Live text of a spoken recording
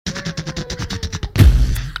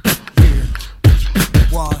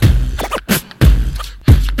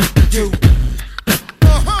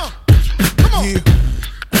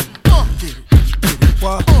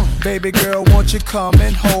Baby girl, won't you come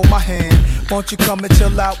and hold my hand? Won't you come and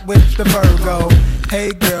chill out with the Virgo?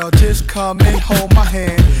 Hey girl, just come and hold my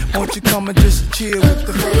hand. Won't you come and just chill with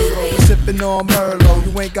the Virgo? Sipping on Merlot,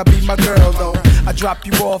 you ain't gotta be my girl though. I drop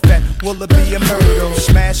you off at Willoughby and Myrtle.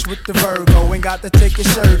 Smash with the Virgo, ain't got to take your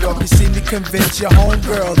shirt off. You see me convince your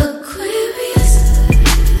homegirl. Aquarius.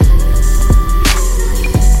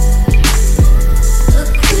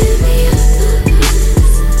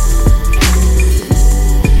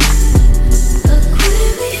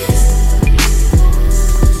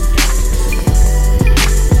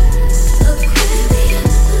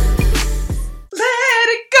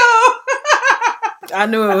 I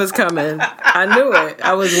knew it was coming. I knew it.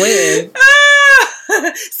 I was waiting.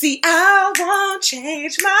 See, I won't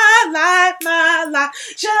change my life.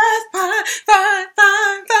 Just fine.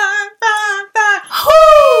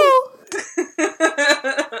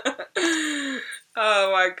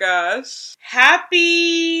 Oh my gosh.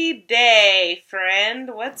 Happy day, friend.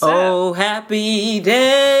 What's up? Oh, happy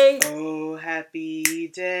day. Oh, happy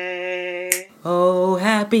day. Oh,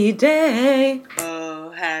 happy day. Oh,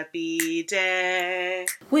 happy day.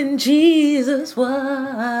 When Jesus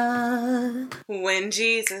was. When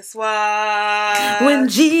Jesus was. When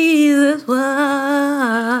Jesus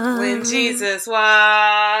was. When Jesus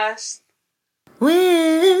was.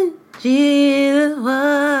 When Jesus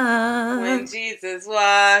was. When Jesus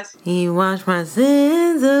was. He washed my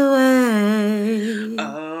sins away.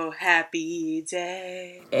 Oh, happy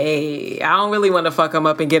day. Hey, I don't really want to fuck him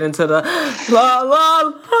up and get into the la la la.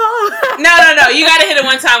 No. You gotta hit it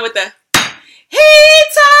one time with the. He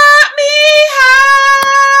taught me how.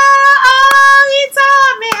 Oh, he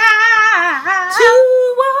taught me how.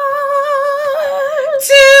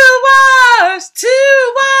 To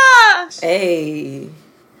wash. Hey.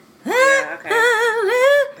 Yeah, okay.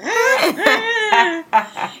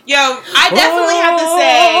 Yo, I definitely have to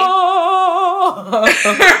say.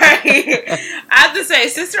 Right. I have to say,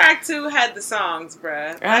 Sister Act 2 had the songs,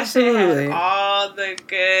 bruh. Absolutely. Had all the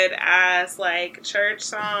good ass, like, church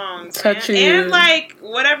songs. Touch you. And, like,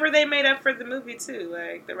 whatever they made up for the movie, too.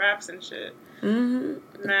 Like, the raps and shit.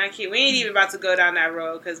 Mm-hmm. Nah, we ain't even about to go down that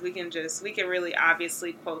road because we can really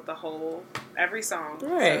obviously quote every song.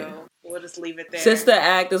 Right. So we'll just leave it there. Sister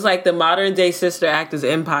Act is like the modern day Sister Act is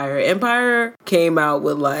Empire. Empire came out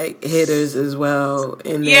with like hitters as well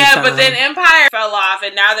in their time. But then Empire fell off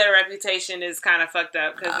and now their reputation is kind of fucked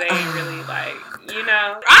up because they ain't really like,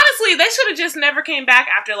 Honestly, they should have just never came back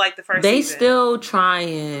after like the first They season. still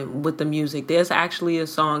trying with the music. There's actually a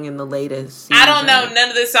song in the latest season. I don't know none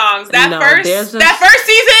of the songs. That first season,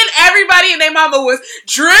 everybody and their mama was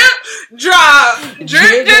drip, drop,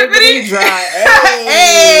 drip, drippity, drop.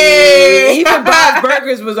 Hey. Even Bob's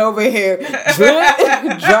Burgers was over here. Drip,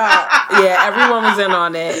 drop. Yeah, everyone was in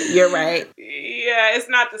on it. You're right. Yeah, it's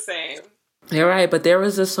not the same. You're right, but there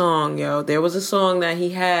was a song, There was a song that he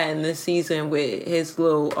had in this season with his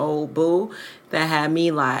little old boo that had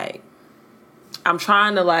me like, I'm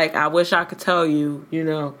trying to like, I wish I could tell you,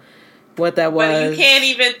 what that was. But you can't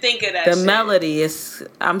even think of that the shit. Melody is,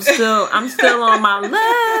 I'm still on my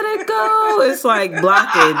let it go. It's like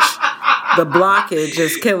blockage. The blockage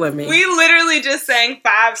is killing me. We literally just sang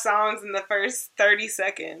 5 songs in the first 30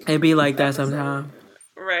 seconds. It'd be like that sometime.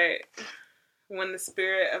 Right. When the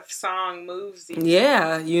spirit of song moves you.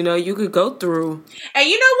 Yeah, you could go through. And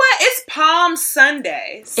you know what? It's Palm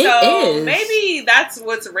Sunday. So it is. Maybe that's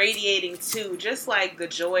what's radiating too. Just like the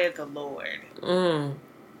joy of the Lord.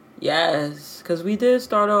 Yes, because we did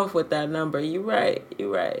start off with that number. You're right.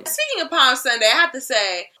 Speaking of Palm Sunday, I have to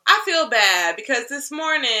say, I feel bad because this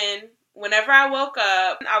morning, whenever I woke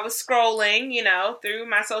up, I was scrolling, through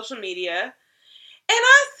my social media. And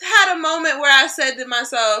I had a moment where I said to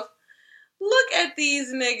myself, look at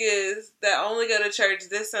these niggas that only go to church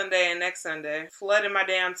this Sunday and next Sunday, flooding my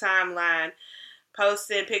damn timeline,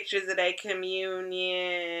 posting pictures of their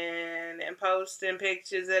communion and posting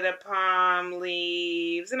pictures of the palm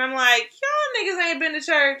leaves. And I'm like, y'all niggas ain't been to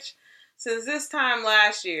church since this time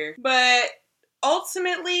last year. But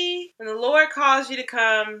ultimately, when the Lord calls you to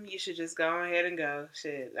come, you should just go ahead and go.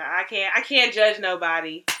 Shit, I can't judge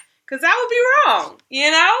nobody because that would be wrong,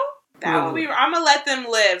 That would be. I'm gonna let them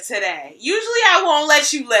live today. Usually, I won't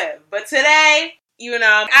let you live, but today,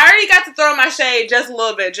 I already got to throw my shade just a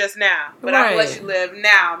little bit just now, but I'm gonna let you live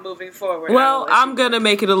now, moving forward. Well, I'm gonna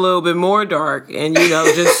make it a little bit more dark, and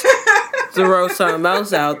just throw something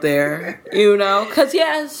else out there, because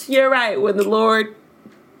yes, you're right. When the Lord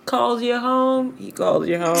calls you home, He calls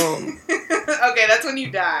you home. Okay, that's when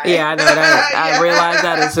you die. Yeah, I know that. I realized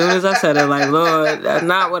that as soon as I said it. Like, Lord, that's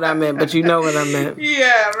not what I meant, but you know what I meant.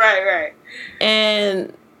 Yeah, right.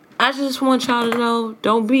 And I just want y'all to know,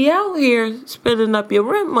 don't be out here spending up your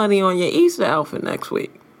rent money on your Easter outfit next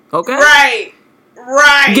week. Okay?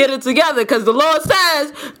 Right. Get it together, because the Lord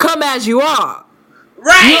says, come as you are.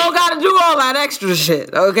 Right. You don't got to do all that extra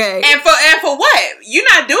shit, okay? And for what? You're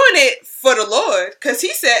not doing it for the Lord, because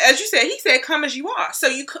he said, as you said, he said, come as you are. So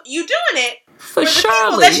you doing it for the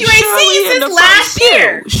people that you ain't seen since last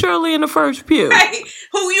year. Shirley in the first pew. Right.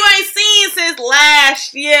 Who you ain't seen since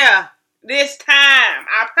last year. This time,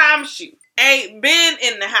 I promise you, ain't been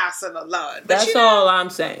in the house of the Lord. But that's all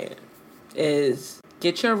I'm saying is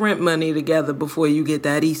get your rent money together before you get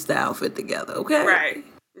that Easter outfit together, okay? Right.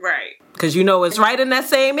 Because you know it's right in that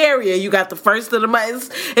same area. You got the first of the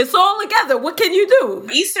month. It's all together. What can you do?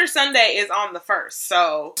 Easter Sunday is on the 1st,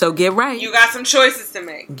 so get right. You got some choices to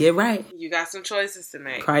make. Get right. You got some choices to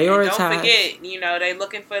make. Prioritize. And don't forget, they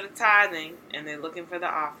looking for the tithing and they looking for the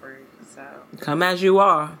offering. So come as you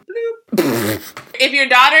are. If your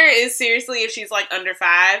daughter is if she's like under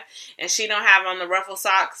 5 and she don't have on the ruffle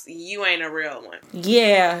socks, you ain't a real one.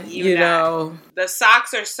 Yeah, you know. The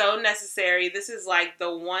socks are so necessary. This is like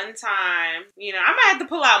the one time, I might have to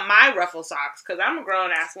pull out my ruffle socks because I'm a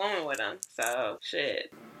grown ass woman with them. So,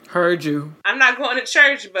 shit. Heard you. I'm not going to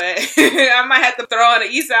church, but I might have to throw on an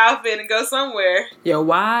Easter outfit and go somewhere. Yo,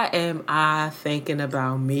 why am I thinking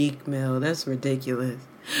about Meek Mill? That's ridiculous.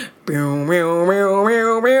 I'm gonna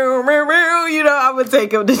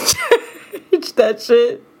take him to church. That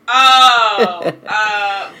shit.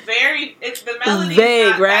 It's the melody.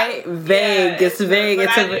 Vague, right? Vague. Yeah, it's vague.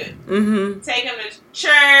 Take him to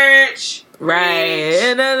church. Right.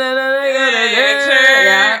 Church.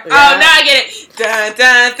 Yeah. Oh, now I get it. Dun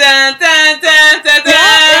dun dun dun dun dun dun.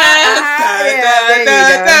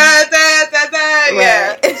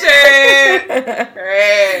 Yeah. Church.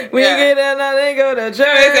 When you get down, they go to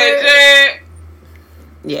church.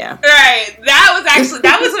 Yeah. Right.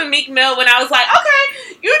 That was when Meek Mill, when I was like,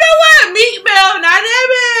 okay, you know what? Meek Mill, not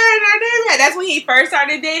that. That's when he first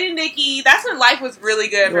started dating Nicki. That's when life was really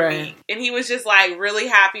good for Meek. And he was just like really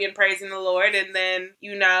happy and praising the Lord. And then,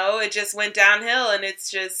 it just went downhill. And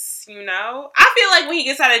it's just, I feel like when he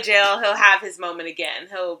gets out of jail, he'll have his moment again.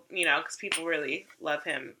 He'll, because people really love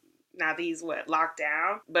him. Now that he's locked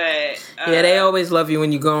down. But yeah, they always love you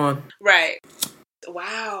when you're gone. Right.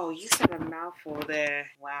 Wow, you said a mouthful there.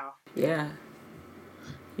 Wow. Yeah.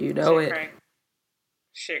 You know shit it. Cray.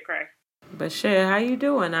 Shit cray. But shit, how you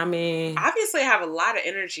doing? I mean, obviously I have a lot of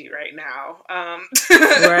energy right now.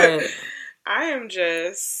 Right. I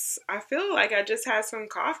feel like I just had some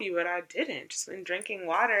coffee, but I didn't. Just been drinking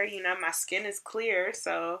water. My skin is clear,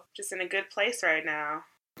 so just in a good place right now.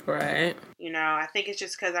 Right. I think it's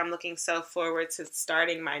just because I'm looking so forward to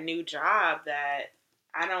starting my new job that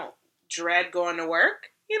I don't dread going to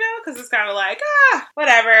work, because it's kind of like,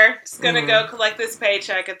 whatever. Just gonna go collect this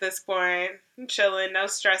paycheck at this point. I'm chilling, no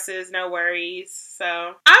stresses, no worries. So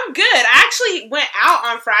I'm good. I actually went out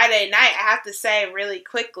on Friday night, I have to say really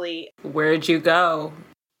quickly. Where'd you go?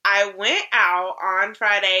 I went out on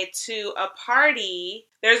Friday to a party.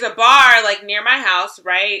 There's a bar near my house,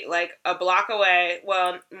 right? A block away.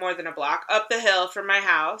 Well, more than a block up the hill from my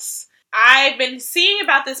house. I've been seeing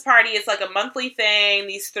about this party. It's a monthly thing.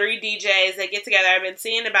 These 3 DJs, they get together. I've been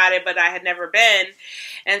seeing about it, but I had never been.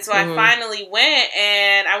 And so I finally went,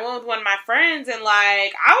 and I went with one of my friends, and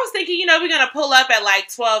I was thinking, we're going to pull up at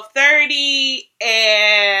 12:30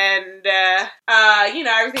 and,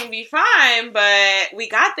 everything be fine. But we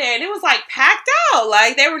got there and it was packed out.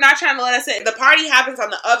 They were not trying to let us in. The party happens on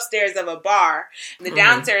the upstairs of a bar. And the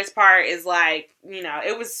downstairs part is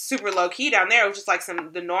it was super low key down there. It was just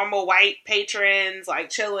the normal white patrons,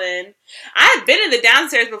 chilling. I had been in the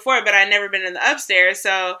downstairs before, but I'd never been in the upstairs.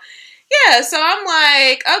 So, yeah, so I'm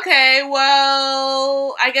okay,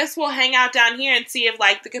 well, I guess we'll hang out down here and see if,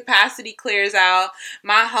 the capacity clears out.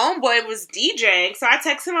 My homeboy was DJing, so I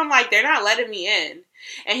texted him, I'm they're not letting me in.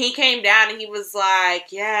 And he came down and he was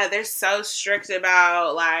yeah, they're so strict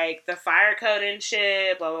about, the fire code and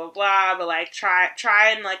shit, blah, blah, blah, but, try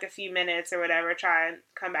in, a few minutes or whatever, try and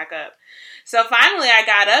come back up. So finally I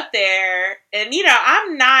got up there, and,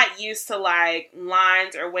 I'm not used to,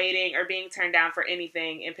 lines or waiting or being turned down for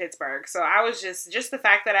anything in Pittsburgh. So I was just the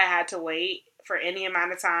fact that I had to wait for any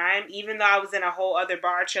amount of time, even though I was in a whole other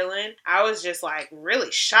bar chilling, I was just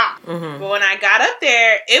really shocked. But when I got up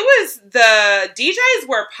there, the DJs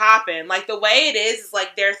were popping. The way it is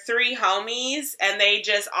they're 3 homies and they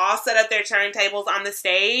just all set up their turntables on the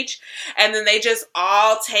stage, and then they just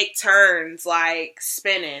all take turns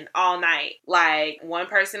spinning all night. One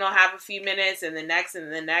person will have a few minutes and the next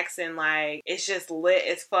and the next, and it's just lit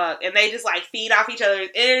as fuck. And they just feed off each other's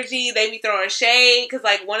energy. They be throwing shade because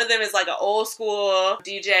one of them is an old school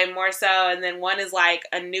DJ more so, and then one is like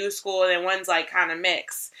a new school, and then one's like kind of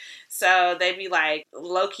mixed. So they be like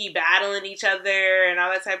low-key battling each other and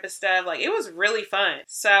all that type of stuff. Like, it was really fun.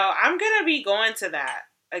 So I'm gonna be going to that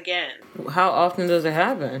again. How often does it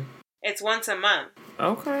happen? It's once a month.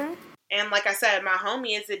 Okay. And like I said, my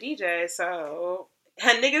homie is a DJ, so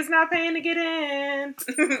niggas not paying to get in.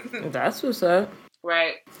 That's what's up.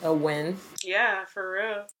 Right. A win. Yeah, for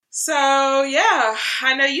real. So, yeah,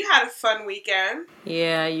 I know you had a fun weekend.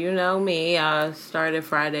 Yeah, you know me. I started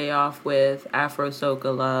Friday off with Afro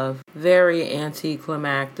Soca Love. Very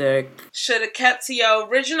anticlimactic. Should have kept to your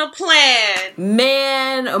original plan.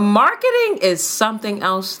 Man, marketing is something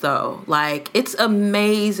else, though. Like, it's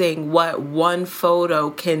amazing what one photo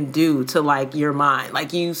can do to, like, your mind.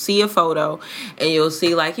 Like, you see a photo and you'll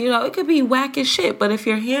see, like, you know, it could be whack as shit, but if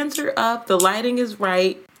your hands are up, the lighting is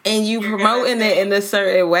right, and you're promoting it in a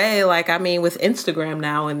certain way, like, I mean, with Instagram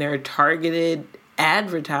now and their targeted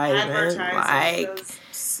advertisement, like, those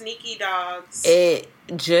sneaky dogs. It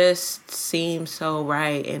just seemed so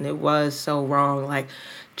right, and it was so wrong. Like,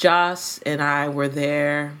 Joss and I were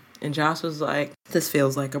there, and Joss was like, "This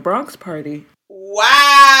feels like a Bronx party."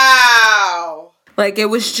 Wow. Like, it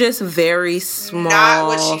was just very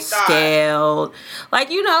small scaled.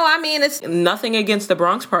 Like, you know, I mean, it's nothing against the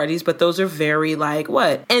Bronx parties, but those are very, like,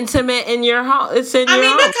 what? Intimate in your home. It's in your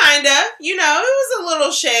home. But kind of. You know, it was a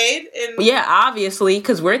little shade. Yeah, obviously,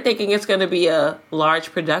 because we're thinking it's going to be a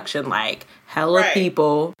large production, like, hella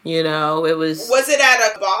people, you know, it was... Was it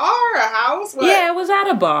at a bar, a house? What? Yeah, it was at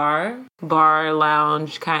a bar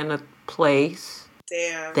lounge kind of place.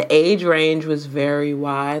 Damn. The age range was very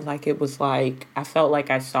wide. Like, it was like, I felt like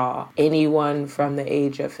I saw anyone from the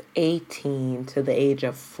age of 18 to the age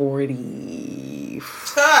of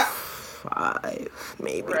 45,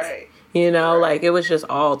 maybe. Right. You know, like, it was just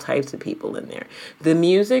all types of people in there. The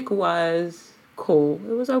music was cool.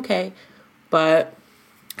 It was okay. But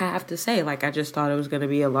I have to say, like, I just thought it was going to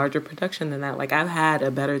be a larger production than that. Like, I've had a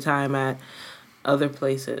better time at other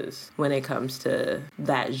places when it comes to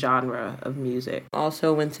that genre of music.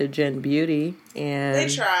 Also went to Gen Beauty, and They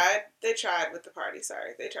tried with the party.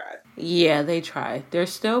 Sorry, they tried. Yeah, they tried. They're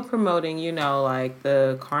still promoting, you know, like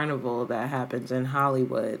the carnival that happens in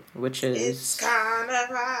Hollywood, which is... It's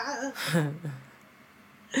carnival.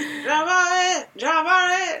 Jump on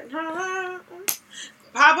it.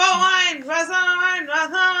 Pop a wine, press on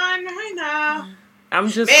right now. I'm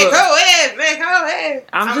just make her wave.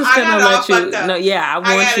 I'm just gonna let you. No, yeah, I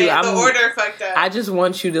want you. The order fucked up. I just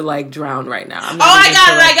want you to, like, drown right now.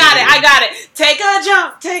 I got it. Take a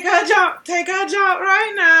jump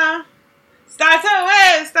right now. Start to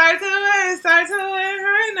wave right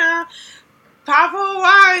now. Pop a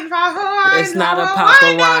wine. It's not a pop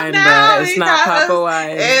of wine, bro. It's not pop of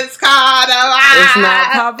wine. It's called a wine. It's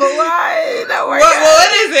not pop of wine.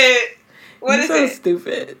 What is it? What is so it?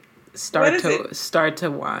 Stupid. Start to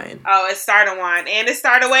wine. Oh, it's start to wine. And it's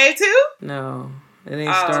start a wave too? No. It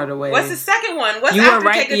ain't start a wave. What's the second one? What's you after were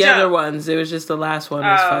right, take a the jump? other ones. It was just the last one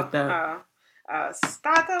was fucked up.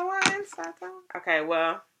 Start the wine. Okay,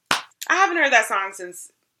 well, I haven't heard that song since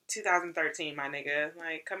 2013, my nigga.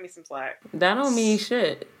 Like, cut me some slack. That don't mean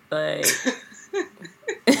shit. Like...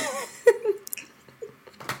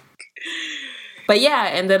 But yeah,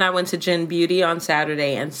 and then I went to Gen Beauty on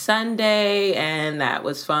Saturday and Sunday, and that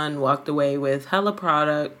was fun. Walked away with hella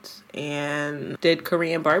products and did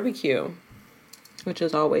Korean barbecue, which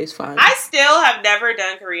is always fun. I still have never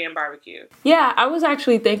done Korean barbecue. Yeah, I was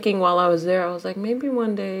actually thinking while I was there, I was like, maybe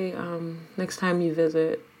one day, next time you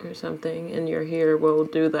visit or something and you're here, we'll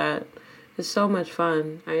do that. It's so much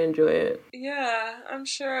fun. I enjoy it. Yeah, I'm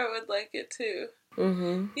sure I would like it too.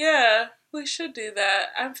 Mm-hmm. Yeah. We should do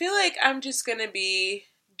that. I feel like I'm just going to be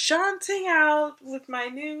jaunting out with my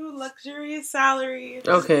new luxurious salary.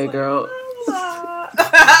 Okay, girl. Oh,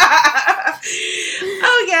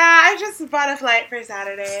 yeah. I just bought a flight for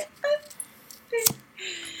Saturday.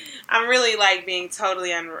 I'm really, like, being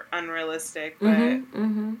totally unrealistic. But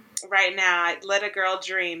right now, I let a girl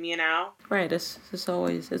dream, you know? Right. It's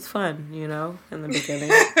fun, you know, in the beginning.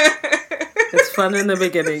 It's fun in the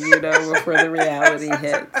beginning, you know, before the reality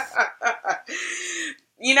hits.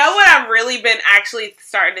 You know what I've really been actually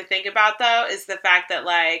starting to think about, though, is the fact that,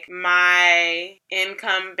 like, my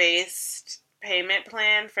income-based payment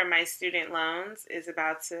plan for my student loans is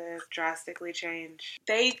about to drastically change.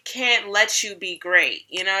 They can't let you be great,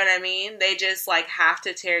 you know what I mean? They just, like, have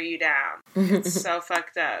to tear you down. It's so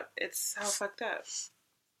fucked up. It's so fucked up.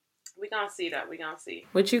 We gonna see, though. We gonna see.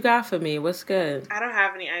 What you got for me? What's good? I don't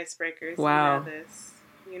have any icebreakers. Wow. You know this.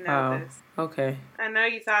 You know this. Okay. I know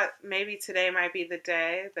you thought maybe today might be the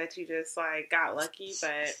day that you just, like, got lucky,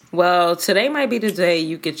 but... Well, today might be the day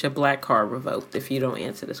you get your black card revoked if you don't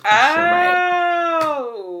answer this question right.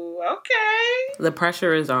 Oh, okay. The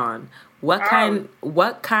pressure is on. What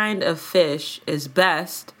kind of fish is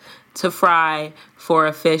best to fry for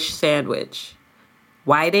a fish sandwich?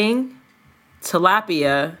 Whiting,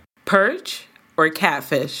 tilapia, perch, or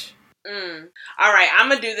catfish? All right, I'm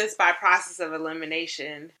gonna do this by process of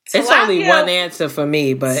elimination. It's only one answer for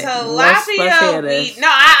me, but let's hear this. No,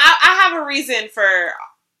 I have a reason for.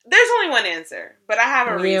 There's only one answer, but I have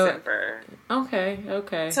a reason for. Okay.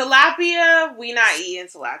 Tilapia, we not eating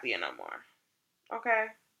tilapia no more. Okay.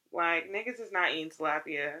 Like, niggas is not eating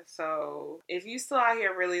tilapia. So, if you still out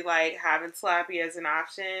here really, like, having tilapia as an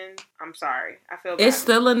option, I'm sorry. I feel bad. It's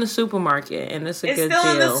still in the supermarket, and it's a good deal. It's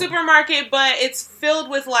still in the supermarket, but it's filled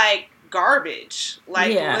with, like, garbage.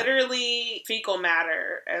 Like, literally fecal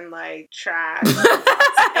matter and, like, trash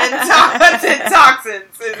and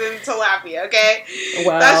toxins is in tilapia, okay?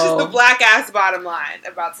 Well, that's just the black-ass bottom line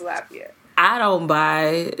about tilapia. I don't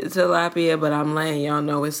buy tilapia, but I'm letting y'all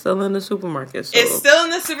know it's still in the supermarket. So it's still in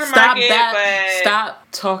the supermarket, stop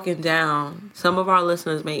talking down. Some of our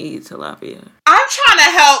listeners may eat tilapia. I'm trying to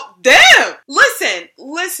help them. Listen,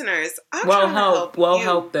 listeners, I'm trying to help you.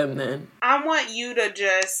 Help them then. I want you to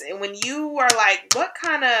just, when you are like, what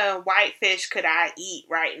kind of white fish could I eat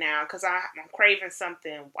right now? Because I'm craving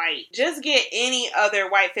something white. Just get any other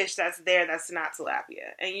white fish that's there that's not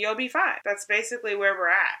tilapia, and you'll be fine. That's basically where we're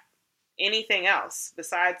at. Anything else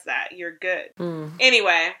besides that, you're good.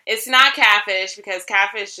 Anyway, it's not catfish because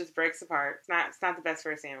catfish just breaks apart. It's not the best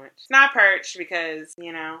for a sandwich. It's not perch because,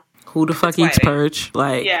 you know, who the fuck eats perch?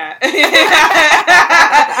 Like, yeah,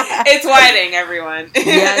 it's whiting, everyone.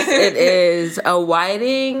 Yes, it is. A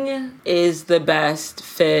whiting is the best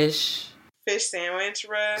fish sandwich,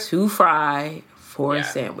 bruh, to fry for a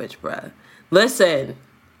sandwich, bruh. Listen,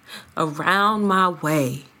 around my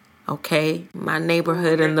way. Okay, my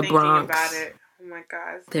neighborhood in the Bronx. About it. Oh my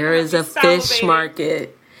God. There is a fish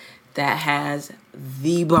market that has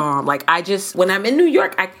the bomb. Like, when I'm in New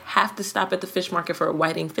York, I have to stop at the fish market for a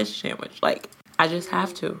whiting fish sandwich. Like, I just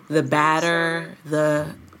have to. The batter,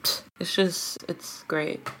 it's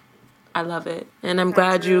great. I love it. And I'm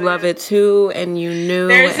glad you love it too, and you knew.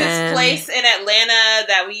 There's this place in Atlanta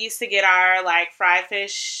that we used to get our, like, fried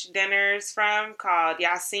fish dinners from called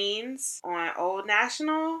Yassine's on Old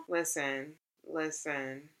National. Listen.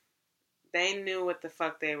 They knew what the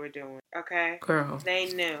fuck they were doing, okay? Girl. They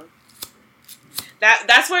knew.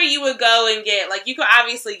 That's where you would go and get, like, you could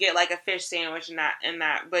obviously get, like, a fish sandwich and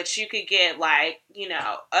that, but you could get, like, you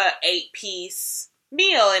know, a 8-piece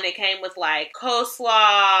meal, and it came with, like,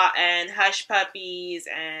 coleslaw and hush puppies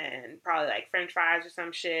and probably, like, french fries or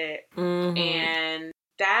some shit. And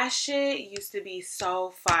that shit used to be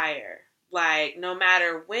so fire. Like, no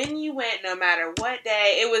matter when you went, no matter what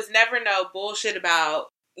day, it was never no bullshit about,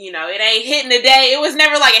 you know, it ain't hitting today. It was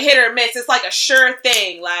never like a hit or miss. It's like a sure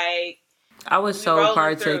thing. Like, I was so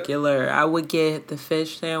particular. I would get the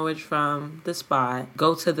fish sandwich from the spot,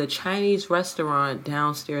 go to the Chinese restaurant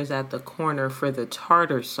downstairs at the corner for the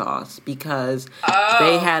tartar sauce because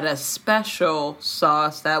they had a special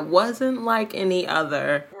sauce that wasn't like any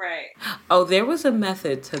other. Right. Oh, there was a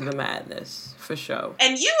method to the madness, for sure.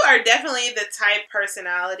 And you are definitely the type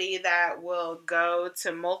personality that will go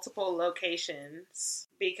to multiple locations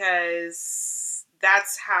because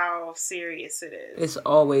that's how serious it is. It's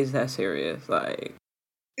always that serious. Like,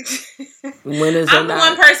 when is I'm the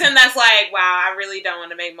one person that's like, wow, I really don't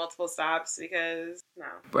want to make multiple stops because, no.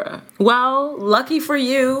 Bruh. Well, lucky for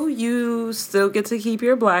you, you still get to keep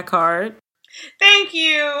your black card. Thank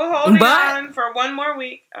you. Holding on for one more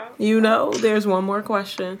week. Oh. You know, there's one more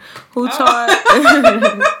question. Who taught...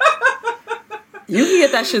 You can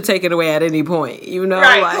get that shit taken away at any point. You know?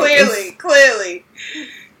 Right, like, clearly.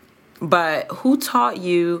 But who taught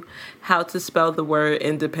you how to spell the word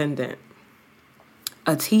independent?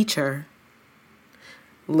 A teacher,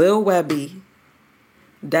 Lil Webby,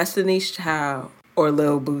 Destiny's Child, or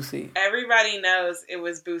Lil Boosie? Everybody knows it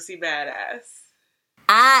was Boosie Badass.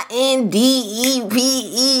 INDEPENDENT.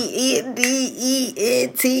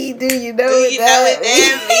 Do you know what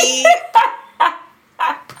that means?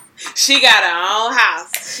 She got her own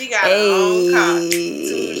house. She got her own car.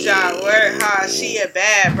 2-job work hard. She a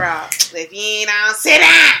bad bro. If you ain't on, sit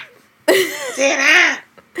down. Sit down.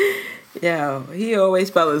 Yo, he always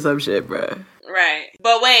spelling some shit, bro. Right.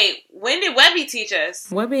 But wait, When did Webby teach us?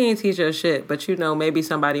 Webby ain't teach us shit, but you know, maybe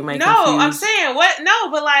somebody might No, confuse. I'm saying, what? No,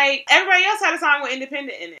 but like, everybody else had a song with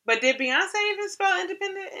independent in it. But did Beyonce even spell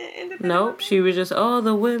independent? Nope, she was just, all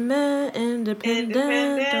the women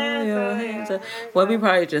independent, throw your hands up. Webby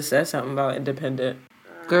probably just said something about independent.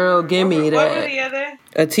 Girl, give me that. What were the other?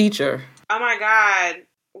 A teacher. Oh my God.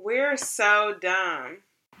 We're so dumb.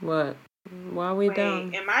 What? Why are we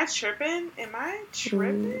dumb? Am I tripping?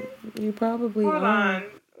 You probably Hold are. on.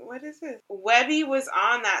 What is this? Webby was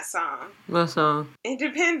on that song. What song?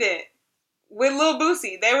 Independent. With Lil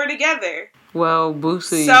Boosie. They were together. Well,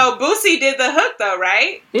 Boosie. So Boosie did the hook though,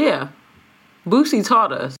 right? Yeah. Boosie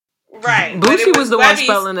taught us. Right. Boosie was the one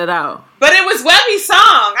spelling it out. But it was Webby's song.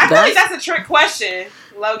 I feel like that's a trick question,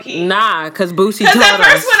 low key. Nah, because Boosie taught us. Because at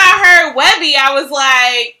first when I heard Webby, I was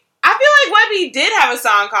like, I feel like Webby did have a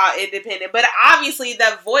song called Independent, but obviously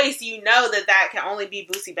the voice, you know that can only be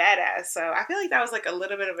Boosie Badass. So I feel like that was like a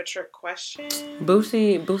little bit of a trick question.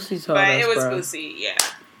 Boosie taught us, but it was Boosie, yeah.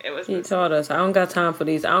 It was. He taught us. I don't got time for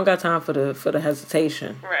these. I don't got time for the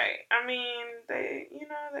hesitation. Right. I mean, they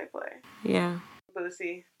play. Yeah.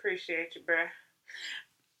 Boosie, appreciate you, bruh.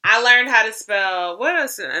 I learned how to spell. What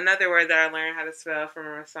else? Another word that I learned how to spell from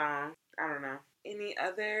a song. I don't know. Any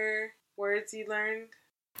other words you learned?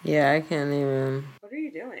 Yeah, I can't even. What are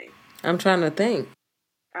you doing? I'm trying to think.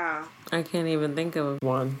 Oh. I can't even think of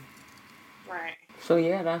one. Right. So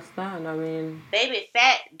yeah, that's that. I mean, baby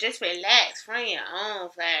fat, just relax from your own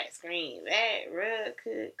flat screen. That rug,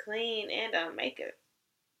 cook, clean, and make a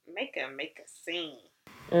scene.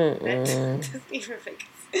 That doesn't even make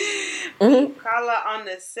sense. Call her on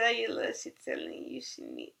the cellular. She telling you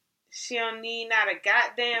she don't need not a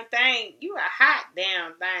goddamn thing. You a hot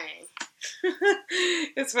damn thing.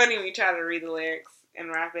 It's funny when you try to read the lyrics and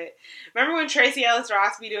rap it. Remember when Tracy Ellis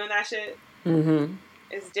Ross be doing that shit? Mm-hmm.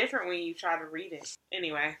 It's different when you try to read it.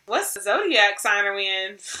 Anyway, what's the zodiac sign are we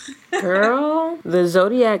in? Girl, the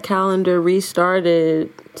zodiac calendar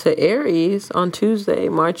restarted to Aries on Tuesday,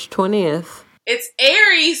 March 20th. It's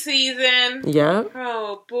Aries season. Yep.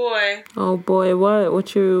 Oh boy. Oh boy, what?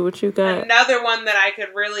 What you got? Another one that I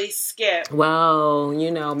could really skip. Well,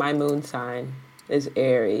 you know, my moon sign is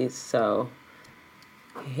Aries, so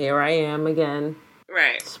here I am again.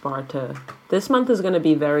 Right. Sparta. This month is going to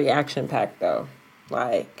be very action-packed, though.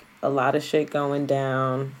 Like, a lot of shit going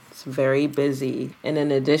down. It's very busy. And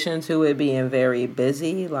in addition to it being very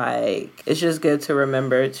busy, like, it's just good to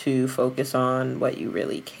remember to focus on what you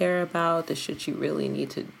really care about, the shit you really need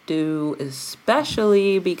to do,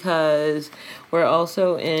 especially because we're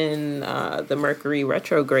also in the Mercury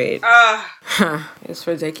retrograde. It's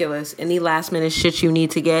ridiculous. Any last minute shit you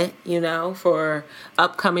need to get, you know, for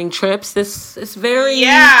upcoming trips. It's very...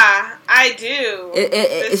 Yeah, I do.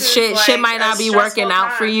 Shit might not be working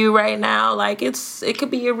out for you right now. Like, it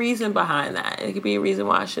could be a reason behind that. It could be a reason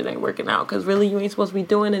why shit ain't working out. Because really, you ain't supposed to be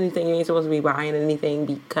doing anything. You ain't supposed to be buying anything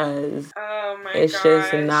because it's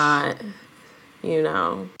just not... You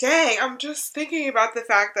know. Dang, I'm just thinking about the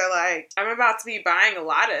fact that, like, I'm about to be buying a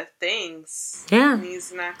lot of things in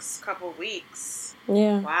these next couple weeks.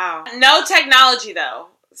 Yeah. Wow. No technology, though.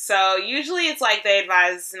 So, usually it's like they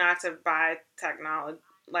advise not to buy technology,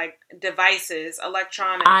 like, devices,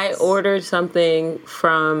 electronics. I ordered something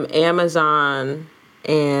from Amazon,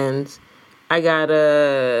 and I got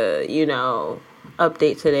a,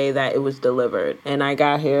 update today that it was delivered. And I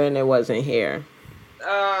got here, and it wasn't here.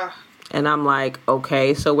 And I'm like,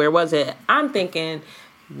 okay, so where was it? I'm thinking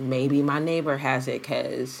maybe my neighbor has it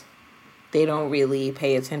because they don't really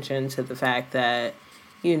pay attention to the fact that,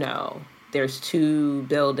 there's two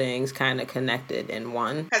buildings kind of connected in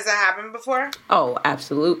one. Has that happened before? Oh,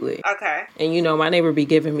 absolutely. Okay. And, my neighbor be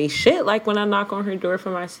giving me shit, like, when I knock on her door for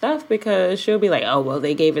my stuff because she'll be like, oh, well,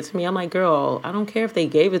 they gave it to me. I'm like, girl, I don't care if they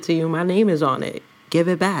gave it to you. My name is on it. Give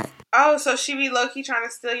it back. Oh, so she be low-key trying to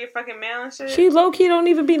steal your fucking mail and shit? She low-key don't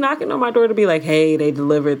even be knocking on my door to be like, hey, they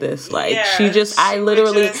delivered this. Like, I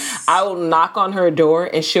will knock on her door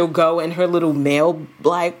and she'll go in her little mail,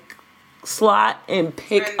 like, slot and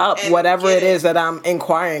pick up whatever it is that I'm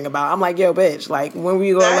inquiring about. I'm like, yo, bitch, like, when were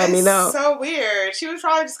you going to let me know? So weird. She was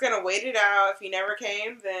probably just going to wait it out. If he never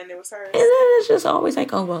came, then it was hers. And then it's just always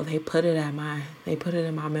like, oh, well, they put it in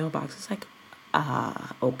my mailbox. It's like,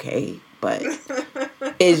 okay. But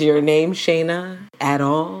is your name Shayna at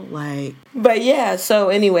all? Like, but yeah, so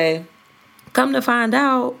anyway, come to find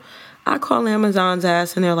out, I call Amazon's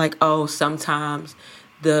ass and they're like, oh, sometimes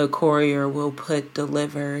the courier will put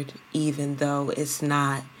delivered even though it's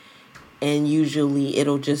not. And usually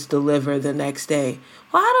it'll just deliver the next day.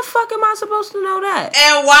 Why the fuck am I supposed to know that?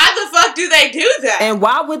 And why the fuck do they do that? And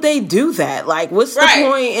why would they do that? Like, what's the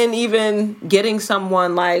point in even getting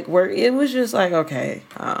someone like where it was just like, okay,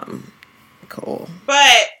 cool.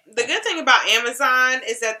 But the good thing about Amazon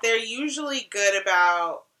is that they're usually good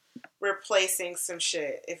about replacing some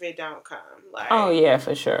shit if it don't come. Like, oh yeah,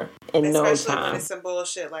 for sure. In no time. Especially when it's some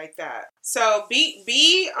bullshit like that. So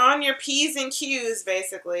be on your P's and Q's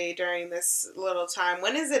basically during this little time.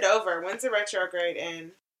 When is it over? When's the retrograde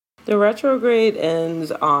end? The retrograde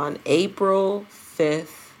ends on April 15th.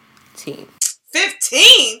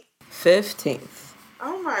 15th? 15th.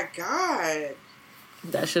 Oh my God.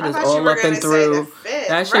 That shit is all up and through.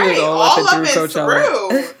 That shit is all up and through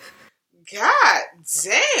Coachella. God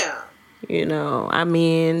damn. You know, I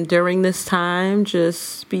mean, during this time,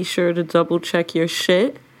 just be sure to double check your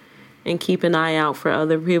shit and keep an eye out for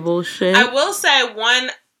other people's shit. I will say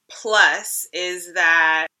one plus is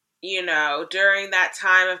that, you know, during that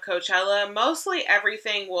time of Coachella, mostly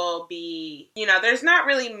everything will be, you know, there's not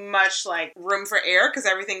really much like room for error because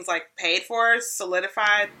everything's like paid for,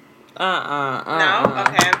 solidified. No?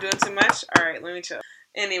 Okay, I'm doing too much? All right, let me chill.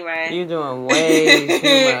 Anyway. You're doing way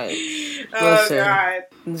too much. Listen, God.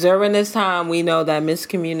 During this time, we know that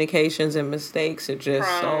miscommunications and mistakes are just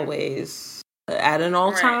always at an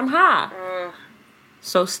all-time high.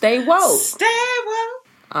 So stay woke. Stay woke.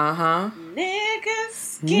 Uh-huh.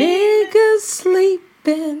 Niggas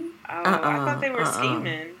sleeping. Oh, I thought they were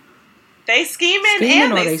scheming. They scheming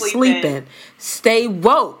and they sleeping. Stay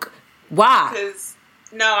woke. Why? Because...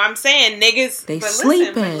 No, I'm saying niggas. They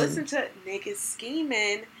sleeping. Listen to niggas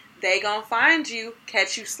scheming. They gonna find you,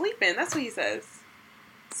 catch you sleeping. That's what he says.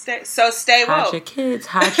 Stay woke. Hide your kids.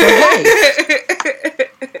 Hide your wife.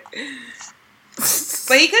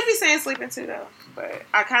 But he could be saying sleeping too, though. But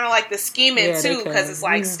I kind of like the scheming too, because it's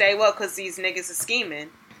like stay woke, because these niggas are scheming.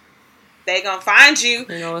 They gonna find you,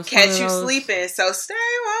 catch you sleeping. So stay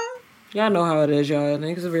woke. Y'all know how it is, y'all.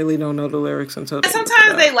 Niggas really don't know the lyrics until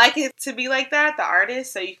sometimes they like it to be like that, the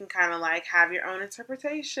artist, so you can kind of like have your own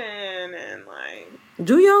interpretation and like.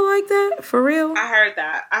 Do y'all like that? For real? I heard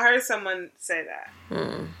that. I heard someone say that.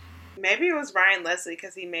 Maybe it was Ryan Leslie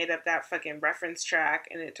because he made up that fucking reference track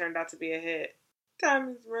and it turned out to be a hit. Time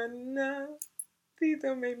is running out. Please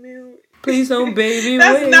don't make me. Please don't, baby.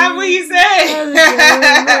 That's not what he said.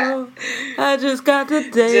 I just got the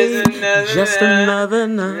day. Just another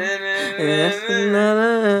night.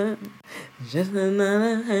 Just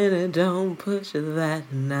another hand that don't push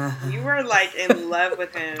that night. You were like in love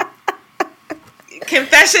with him.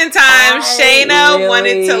 Confession time. Shayna really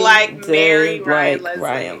wanted to like marry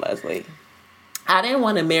Ryan Leslie. I didn't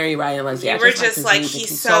want to marry Ryan Leslie. You were just like,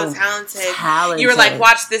 he's so talented. You were like,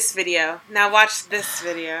 watch this video. Now watch this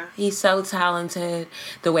video. He's so talented.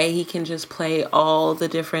 The way he can just play all the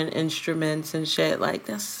different instruments and shit. Like,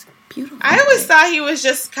 that's beautiful. I always thought he was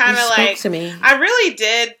just kind of like... to me. I really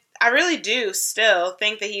do still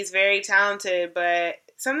think that he's very talented, but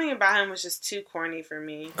something about him was just too corny for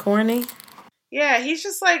me. Corny? Yeah, he's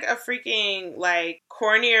just like a freaking, like,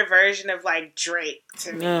 cornier version of, like, Drake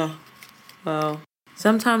to me. Yeah. Well,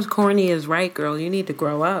 sometimes corny is right, girl. You need to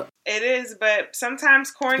grow up. It is, but sometimes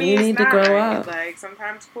corny is not right. You need to grow up. Like,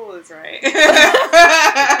 sometimes cool is right.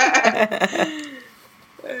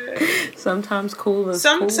 Sometimes cool is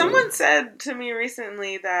cool. Someone said to me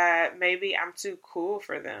recently that maybe I'm too cool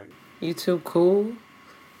for them. You too cool?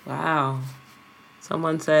 Wow.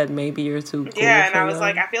 Someone said maybe you're too cool. Yeah, and I was them.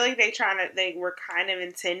 like, I feel like they were kind of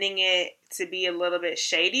intending it to be a little bit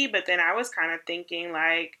shady, but then I was kind of thinking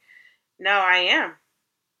like, no, I am.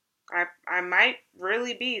 I might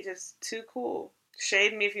really be just too cool.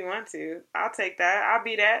 Shade me if you want to. I'll take that. I'll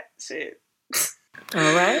be that. Shit.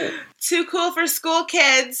 All right. Too cool for school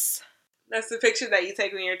kids. That's the picture that you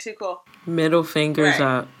take when you're too cool. Middle fingers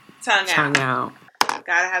up. Tongue out.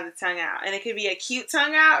 Gotta have the tongue out. And it can be a cute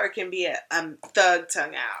tongue out or it can be a thug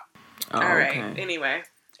tongue out. Oh, all right. Okay. Anyway,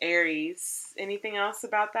 Aries. Anything else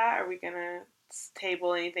about that? Are we going to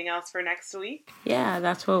table anything else for next week? Yeah,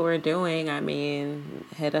 that's what we're doing. I mean,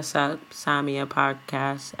 hit us up,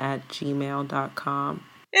 samiapodcast@gmail.com.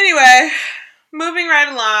 Anyway, moving right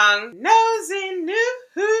along. Nosy news.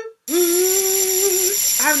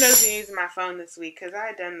 I have nosy news in my phone this week because I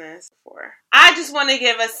had done this before. I just want to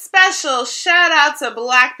give a special shout out to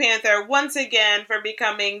Black Panther once again for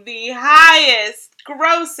becoming the highest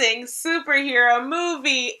grossing superhero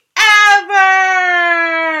movie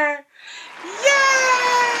ever.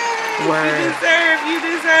 Yay! Word. You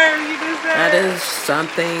deserve. That is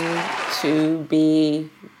something to be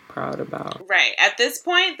proud about. Right. At this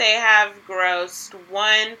point, they have grossed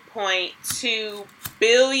 $1.2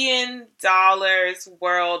 billion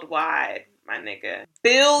worldwide. my nigga. That's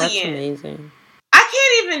Billion. amazing. I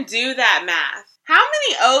can't even do that math. How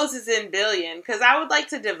many O's is in billion? Because I would like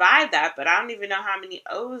to divide that, but I don't even know how many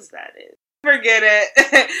O's that is. Forget it.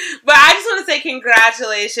 But I just want to say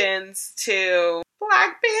congratulations to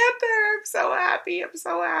Black Panther. I'm so happy. I'm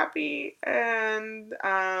so happy. And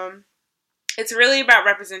it's really about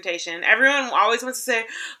representation. Everyone always wants to say,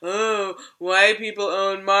 oh, white people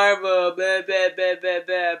own Marvel, blah, blah, blah, blah,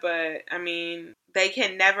 blah. But, I mean, they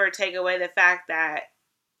can never take away the fact that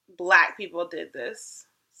Black people did this.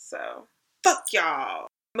 So, fuck y'all.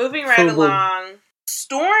 Moving right along.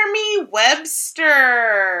 Stormy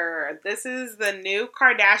Webster. This is the new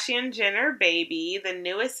Kardashian Jenner baby, the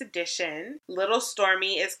newest addition. Little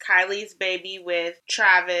Stormy is Kylie's baby with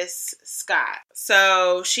Travis Scott.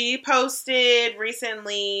 So she posted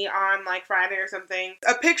recently on like Friday or something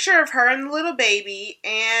a picture of her and the little baby,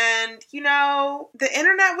 and you know, the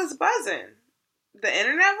internet was buzzing. The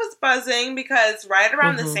internet was buzzing because right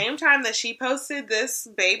around the same time that she posted this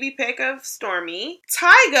baby pic of Stormy,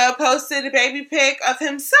 Tyga posted a baby pic of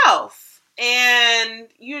himself. And,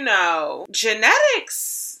 you know,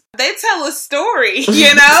 genetics, they tell a story,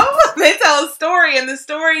 you know? They tell a story, and the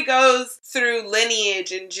story goes through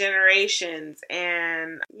lineage and generations.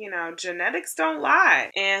 And, you know, genetics don't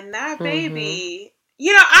lie. And that baby...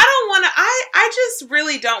 You know, I just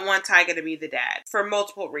really don't want Tyga to be the dad for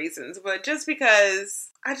multiple reasons, but just because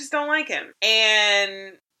I just don't like him.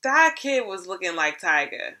 And that kid was looking like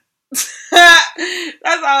Tyga.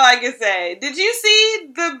 That's all I can say. Did you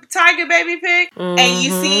see the Tyga baby pic? And you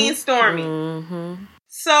seen Stormy?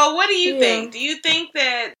 So what do you think? Do you think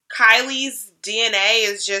that Kylie's DNA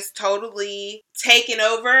is just totally taken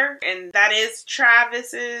over and that is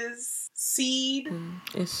Travis's seed?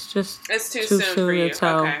 It's just it's too soon for you. To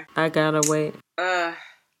tell. Okay. I gotta wait.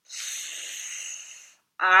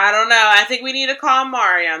 I don't know. I think we need to call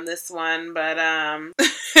Mari on this one, but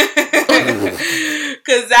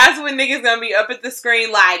because that's when niggas gonna be up at the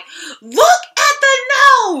screen like, look at the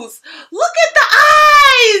nose, look at the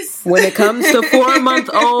eyes. When it comes to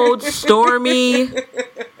 4-month-old Stormy,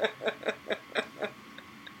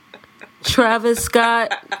 Travis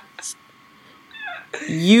Scott,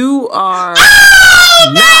 you are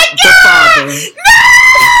not the father. No!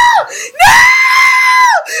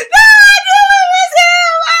 I knew it was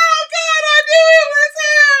him! Oh God, I knew it was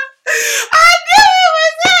him! I knew it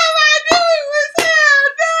was him!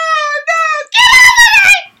 Get out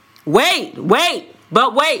of Wait, but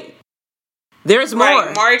wait. There's more.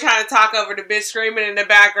 Right, Mari trying to talk over the bitch screaming in the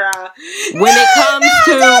background. When it comes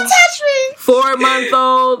to don't touch me!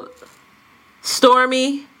 4-month-old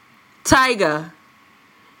Stormy, Tyga.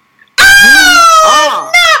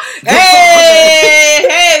 Oh, no!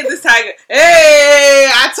 Hey, this Tyga. Hey,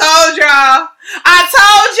 I told y'all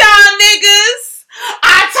niggas.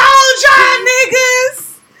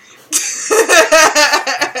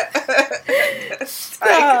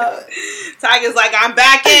 Tyga's like, I'm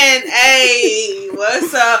back in. Hey,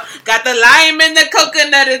 what's up? Got the lime and the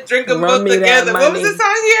coconut and drink them both together. What was the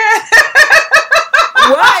song he had?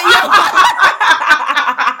 What?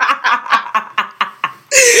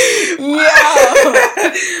 Yo,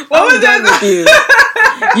 what was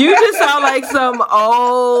that? You just sound like some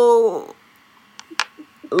old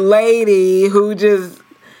lady who just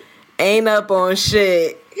ain't up on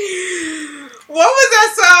shit. What was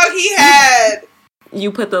that song he had? You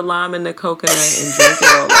put the lime in the coconut and drink it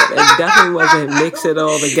all up. It definitely wasn't mix it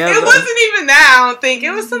all together. It wasn't even that, I don't think.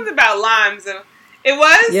 It was something about limes. It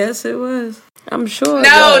was? Yes, it was. I'm sure.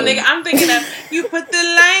 No, nigga, I'm thinking of you put the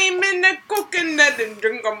lime in the coconut and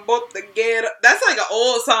drink them both together. That's like an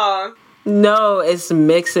old song. No, it's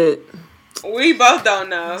mix it. We both don't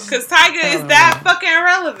know. Because Tyga is that fucking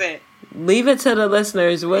irrelevant. Leave it to the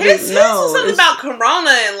listeners. His was something about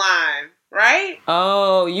Corona and lime, right?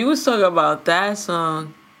 Oh, you was talking about that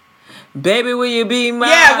song. Baby, will you be mine?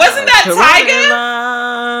 Yeah, wasn't that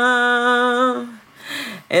Tyga?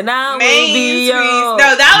 And I will be your No,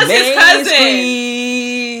 that was his cousin.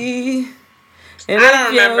 And I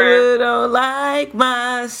don't remember. You don't like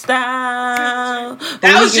my style.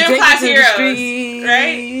 That was Gym Class Heroes,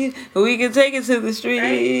 right? We can take it to the street.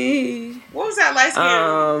 Right? What was that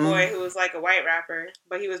light-skinned boy who was like a white rapper,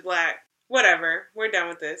 but he was black? Whatever. We're done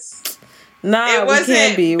with this. Nah, it wasn't. We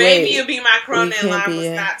can't be. Baby, you'll be my Corona and lime was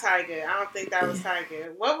not Tyga. I don't think that was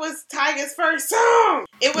Tyga. What was Tyga's first song?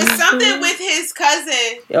 It was something with his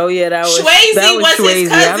cousin. Oh yeah, that was Swayze was his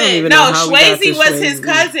cousin. I don't even no, know how Swayze was his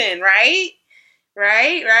cousin, right?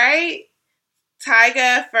 Right?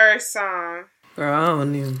 Tyga first song. Girl, I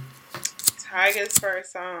don't even. Tyga's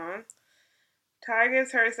first song.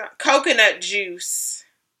 Coconut Juice.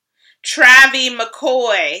 Travie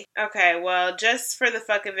McCoy. Okay, well, just for the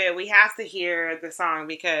fuck of it, we have to hear the song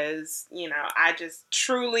because, you know, I just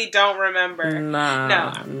truly don't remember.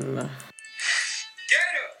 Nah.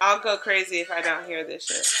 I'll go crazy if I don't hear this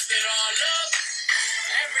shit.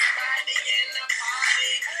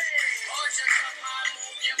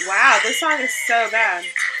 Wow, this song is so bad.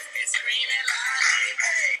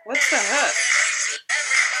 What's the hook?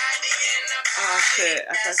 Oh shit,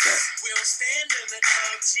 I fucked up.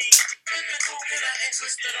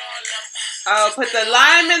 Oh, put the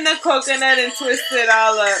lime in the coconut and twist it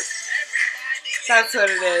all up. That's what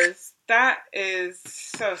it is. That is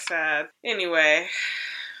so sad. Anyway,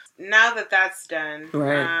 now that that's done.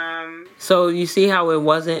 Right. So you see how it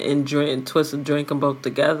wasn't in Twist and Drink them both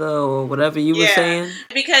together or whatever you were saying?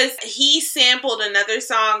 Because he sampled another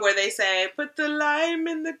song where they say, put the lime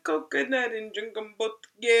in the coconut and drink them both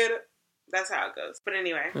together. That's how it goes. But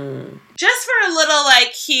anyway. Just for a little,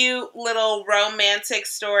 like, cute little romantic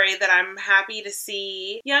story that I'm happy to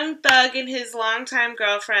see. Young Thug and his longtime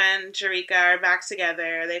girlfriend, Jerika, are back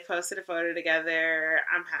together. They posted a photo together.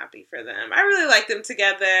 I'm happy for them. I really like them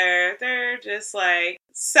together. They're just, like,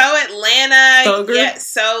 so Atlanta, Thugger. yet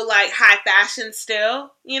so, like, high fashion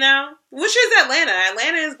still, you know? Which is Atlanta.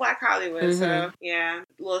 Atlanta is Black Hollywood, so, yeah.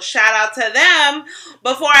 A little shout out to them.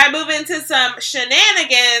 Before I move into some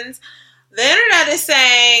shenanigans, the internet is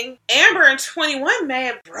saying Amber and 21 may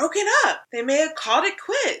have broken up. They may have called it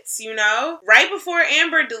quits, you know? Right before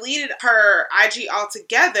Amber deleted her IG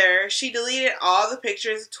altogether, she deleted all the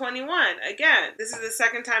pictures of 21. Again, this is the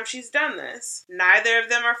second time she's done this. Neither of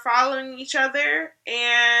them are following each other,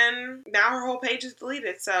 and now her whole page is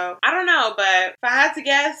deleted. So, I don't know, but if I had to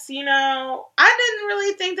guess, you know, I didn't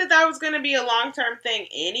really think that that was going to be a long-term thing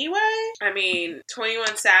anyway. I mean,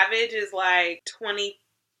 21 Savage is like 21?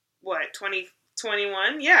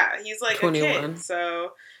 Yeah, he's like 21. A kid.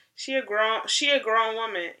 So she a grown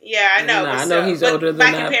woman. Yeah, I know. I know he's older than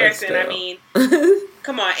that. By comparison, I mean,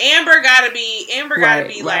 come on, Amber gotta be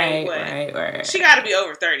like what? Right. She gotta be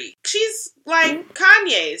over 30. She's like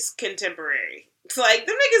Kanye's contemporary. It's like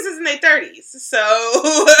them niggas is in their 30s. So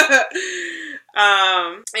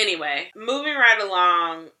anyway, moving right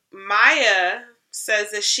along, Maya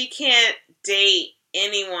says that she can't date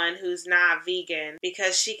anyone who's not vegan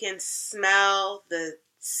because she can smell the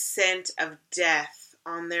scent of death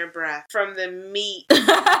on their breath from the meat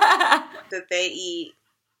that they eat.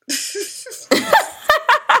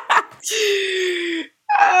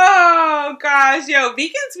 Oh gosh, yo,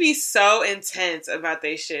 vegans be so intense about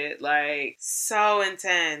they shit, like so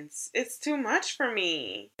intense. It's too much for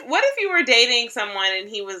me. What if you were dating someone and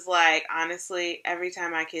he was like, honestly, every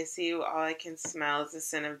time I kiss you, all I can smell is the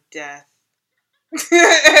scent of death?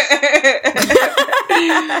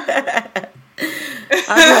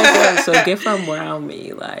 I'm like, so get from around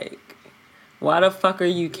me. Like, why the fuck are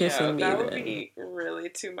you kissing me? That would be really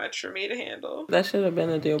too much for me to handle. That should have been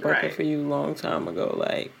a deal breaker for you a long time ago.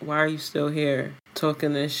 Like, why are you still here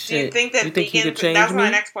talking this shit? Do you think that vegans? That's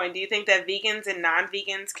my next point. Do you think that vegans and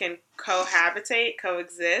non-vegans can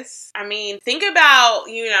coexist? I mean, think about,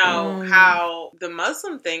 you know, how the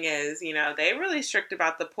Muslim thing is. You know, they really strict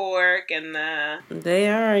about the pork and the. They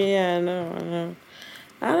are, yeah. No,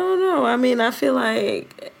 I don't know. I mean, I feel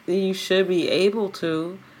like you should be able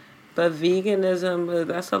to. But veganism,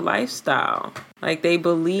 that's a lifestyle. Like, they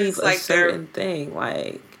believe a certain thing.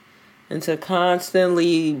 Like, and to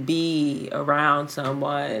constantly be around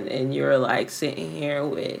someone and you're, like, sitting here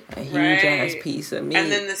with a huge-ass piece of meat. And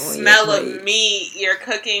then the smell of meat, you're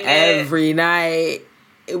cooking every night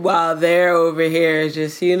while they're over here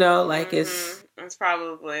just, you know, like, it's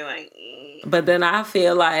probably, like... But then I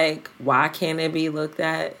feel like, why can't it be looked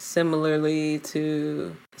at similarly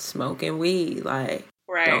to smoking weed? Like...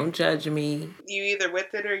 Right. Don't judge me. You either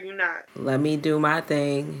with it or you not. Let me do my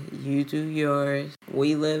thing. You do yours.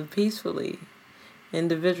 We live peacefully.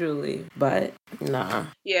 Individually. But, nah.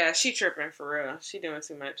 Yeah, she tripping for real. She doing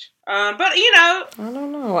too much. But, you know. I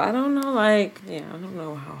don't know. Like, I don't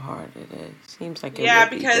know how hard it is. Seems like it would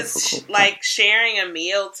be difficult. Like, sharing a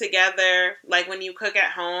meal together, like, when you cook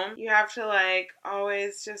at home, you have to, like,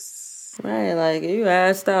 always just... Right, like, you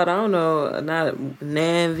asked out, I don't know, not a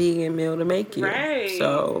non-vegan meal to make you. Right.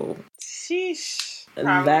 So... Sheesh.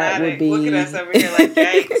 That would be... Look at us over here like,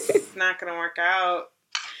 yikes, it's not gonna work out.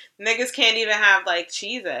 Niggas can't even have, like,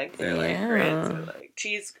 cheese eggs or, like, grits or, like,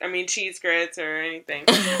 cheese grits or anything.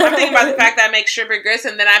 I'm thinking about the fact that I make shrimp and grits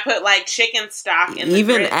and then I put, like, chicken stock in the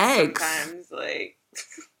grits eggs. Sometimes, like...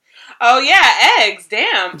 Oh, yeah, eggs,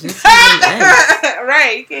 damn. Just eggs.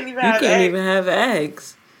 Right, you can't even have eggs. You can't even have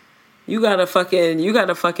eggs. You gotta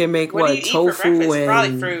fucking make what do you tofu eat for breakfast? and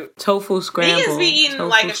Probably fruit. Tofu scramble. Vegans be eating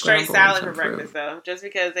like a straight salad for fruit. breakfast though, just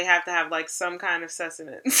because they have to have like some kind of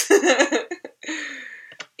sustenance.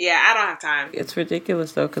 Yeah, I don't have time. It's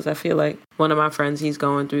ridiculous though, because I feel like one of my friends, he's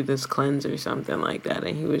going through this cleanse or something like that,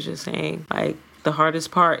 and he was just saying like the hardest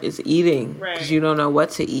part is eating, because you don't know what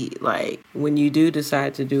to eat, like when you do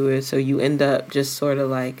decide to do it, so you end up just sort of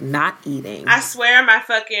like not eating. I swear my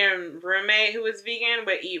fucking roommate who was vegan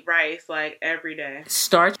would eat rice like every day.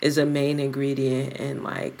 Starch is a main ingredient in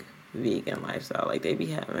like vegan lifestyle. Like they be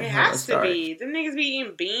having it hella has starch. To be. Them niggas be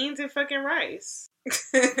eating beans and fucking rice.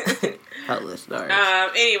 Hella starch.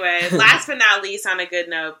 Anyway, last but not least, on a good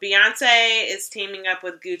note, Beyonce is teaming up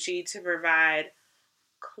with Gucci to provide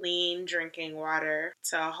clean drinking water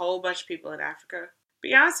to a whole bunch of people in Africa.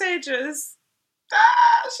 Beyonce just,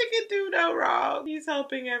 she can do no wrong. He's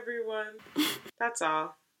helping everyone. That's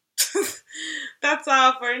all. That's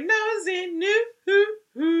all for Nosy News.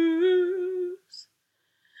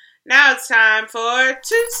 Now it's time for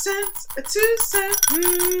 2 cents, a 2 cent, 2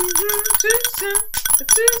 cents, a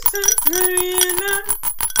 2 cent.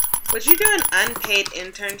 Would you do an unpaid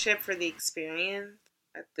internship for the experience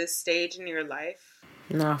at this stage in your life?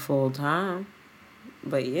 Not full time,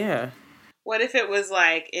 but yeah. What if it was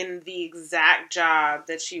like in the exact job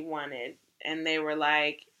that you wanted, and they were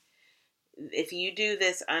like, if you do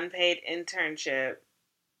this unpaid internship,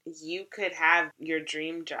 you could have your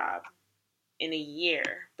dream job in a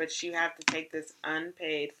year, but you have to take this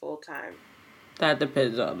unpaid full-time. That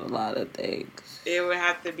depends on a lot of things. It would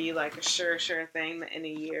have to be like a sure thing that in a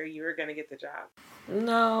year you were going to get the job.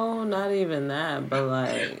 No, not even that, but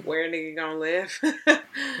like... where a nigga gonna live?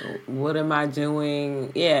 What am I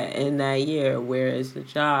doing, in that year? Where is the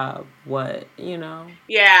job? What,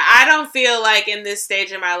 Yeah, I don't feel like in this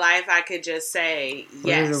stage of my life I could just say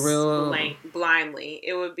yes blindly.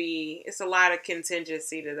 It's a lot of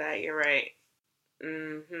contingency to that, you're right.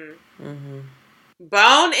 Mm-hmm. Mm-hmm.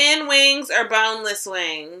 Bone-in wings or boneless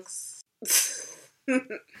wings?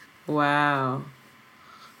 Wow.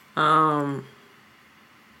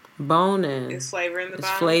 Bone-in. Is flavor in the bone?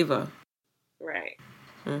 It's flavor. Right.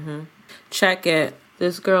 Mm-hmm. Check it.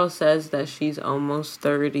 This girl says that she's almost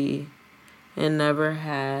 30 and never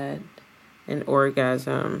had an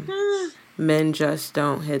orgasm. Men just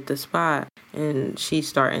don't hit the spot. And she's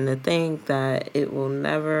starting to think that it will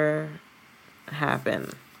never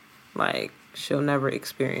happen. Like, she'll never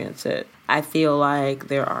experience it. I feel like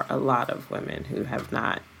there are a lot of women who have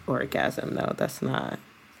not orgasmed, though.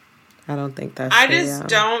 I don't think that's... I just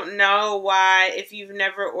don't know why, if you've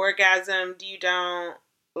never orgasmed, you don't,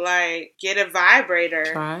 like, get a vibrator.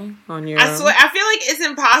 Try on your own. I feel like it's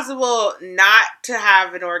impossible not to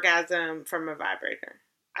have an orgasm from a vibrator.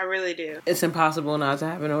 I really do. It's impossible not to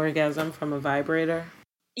have an orgasm from a vibrator?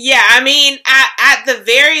 Yeah, I mean, at the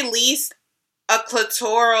very least, a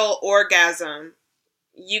clitoral orgasm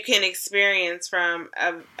you can experience from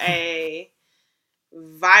a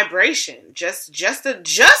vibration. Just the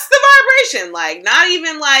vibration. Like, not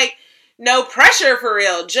even like no pressure for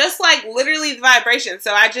real. Just like literally the vibration.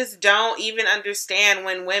 So I just don't even understand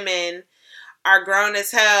when women are grown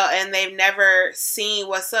as hell and they've never seen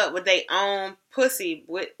what's up with their own pussy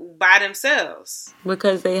by themselves.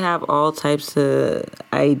 Because they have all types of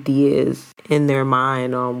ideas in their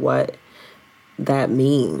mind on what that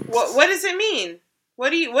means. What does it mean? What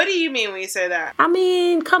do you mean when you say that? I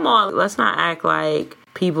mean, come on. Let's not act like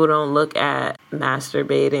people don't look at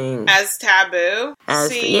masturbating as taboo.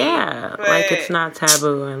 Like it's not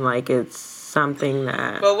taboo and like it's something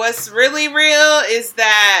that... But what's really real is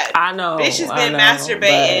that I know bitches been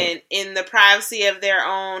masturbating in the privacy of their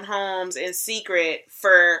own homes in secret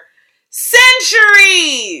for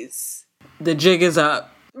centuries. The jig is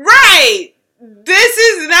up. Right. This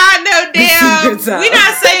is not no damn... We're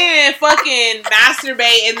not saying fucking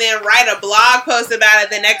masturbate and then write a blog post about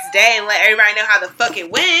it the next day and let everybody know how the fuck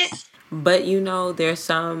it went. But there's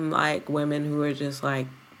some like women who are just like,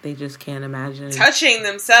 they just can't imagine touching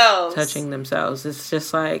themselves. It's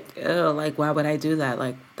just like, oh, like why would I do that?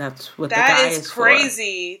 Like that's what the guy is for. That is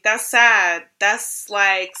crazy. That's sad. That's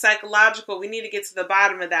like psychological. We need to get to the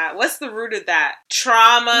bottom of that. What's the root of that?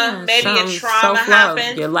 Trauma. Yeah, maybe a trauma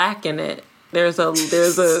happened. You're lacking it. There's a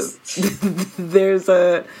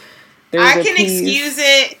I can excuse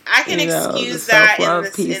it. I can excuse that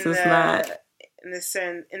in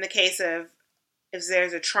the case of if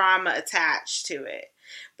there's a trauma attached to it.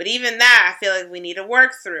 But even that, I feel like we need to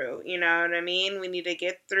work through. You know what I mean? We need to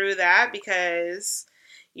get through that because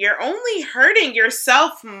you're only hurting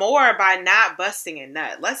yourself more by not busting a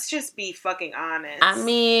nut. Let's just be fucking honest. I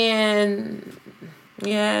mean,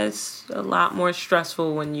 Yeah, it's a lot more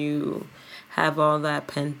stressful when you have all that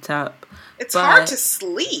pent up. It's hard to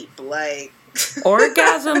sleep. Like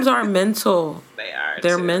orgasms are mental. They are.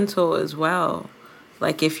 They're too. mental as well.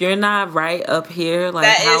 Like if you're not right up here, like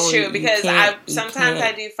that how is true because I sometimes can't.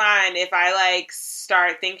 I do find if I like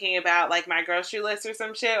start thinking about like my grocery list or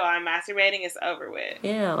some shit while I'm masturbating, it's over with.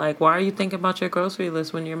 Yeah, like why are you thinking about your grocery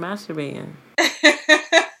list when you're masturbating?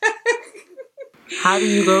 How do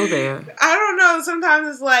you go there? I don't know. Sometimes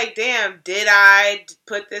it's like, damn, did I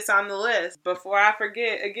put this on the list before I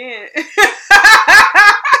forget again?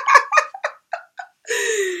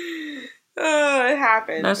 Oh, it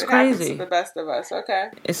happens. That's it crazy. Happens to the best of us. Okay.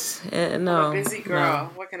 It's no. I'm a busy girl. No.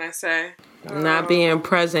 What can I say? Not being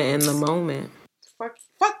present in the moment.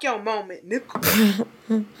 Fuck your moment, nickel.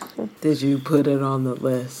 Did you put it on the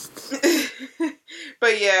list?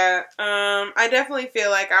 But yeah, I definitely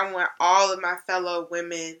feel like I want all of my fellow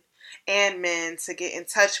women and men to get in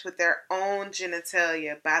touch with their own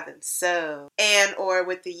genitalia by themselves and or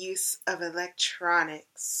with the use of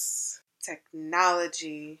electronics,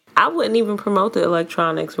 technology. I wouldn't even promote the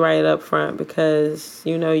electronics right up front because,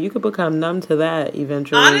 you know, you could become numb to that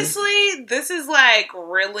eventually. Honestly, this is like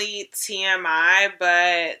really TMI,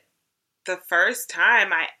 but the first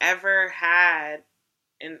time I ever had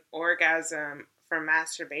an orgasm from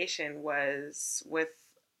masturbation was with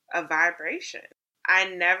a vibration. I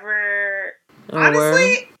never...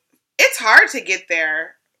 Honestly, it's hard to get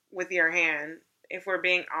there with your hand, if we're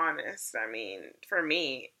being honest. I mean, for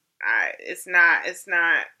me, it's not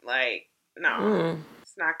like, no,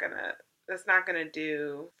 it's not gonna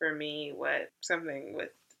do for me what something with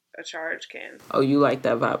a charge can. Oh, you like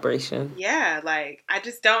that vibration? Yeah, like, I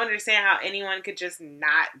just don't understand how anyone could just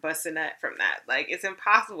not bust a nut from that. Like, it's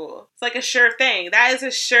impossible. It's like a sure thing. That is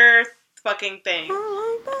a sure fucking thing.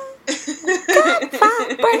 I like that.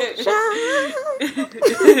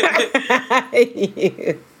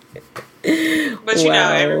 But you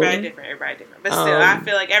know, everybody different. But still, I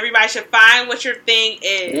feel like everybody should find what your thing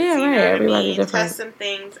is. Yeah, you right. know Everybody what I mean? different. Test some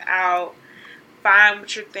things out. Find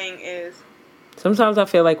what your thing is. Sometimes I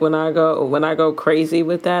feel like when I go crazy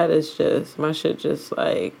with that, it's just my shit just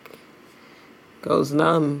like goes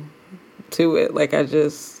numb to it. Like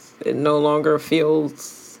it no longer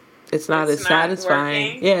feels. It's not as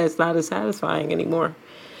satisfying. Working. Yeah, it's not as satisfying anymore.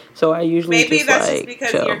 So I usually maybe that's just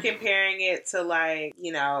because chill. you're comparing it to like,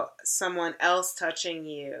 you know, someone else touching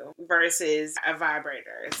you versus a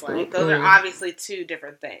vibrator. It's like those are obviously two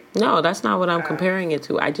different things. No, that's not what I'm comparing it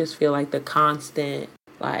to. I just feel like the constant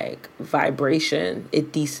like vibration,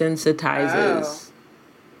 it desensitizes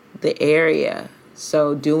the area.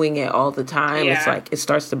 So doing it all the time, it's like it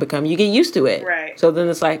starts to become, you get used to it. Right. So then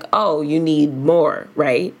it's like, oh, you need more,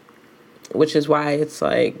 right? Which is why it's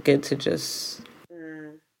like good to just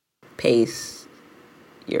pace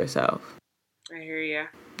yourself. I hear you.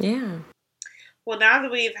 Yeah. Well, now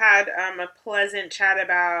that we've had a pleasant chat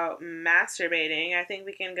about masturbating, I think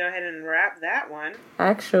we can go ahead and wrap that one.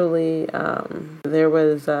 Actually, there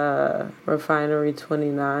was a Refinery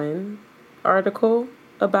 29 article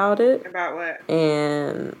about it. About what?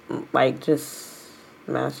 And, like, just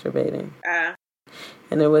masturbating.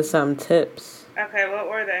 And there was some tips. Okay, what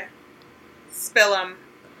were they? Spill them.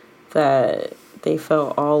 That they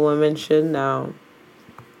felt all women should know.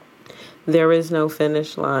 There is no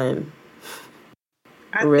finish line.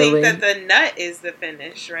 I think that the nut is the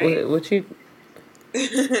finish, right? What you...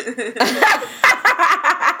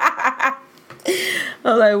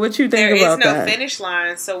 I'm like, what you think about that? There is no finish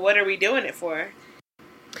line, so what are we doing it for?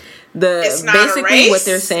 It's not basically a race? What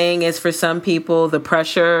they're saying is for some people, the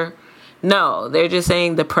pressure... No, they're just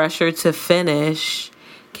saying the pressure to finish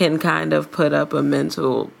can kind of put up a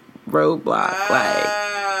mental roadblock,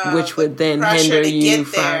 like, which would then hinder you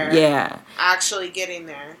from, actually getting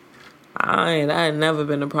there. I had never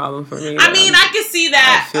been a problem for me. I mean, I can see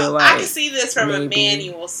that. I can see this from maybe a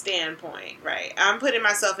manual standpoint, right? I'm putting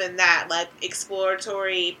myself in that, like,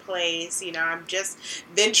 exploratory place. You know, I'm just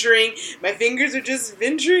venturing. My fingers are just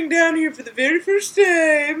venturing down here for the very first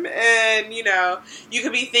time. And, you know, you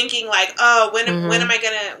could be thinking, like, oh, when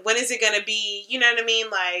is it gonna be? You know what I mean?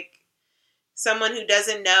 Like, someone who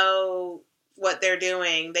doesn't know what they're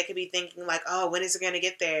doing, they could be thinking like, oh, when is it going to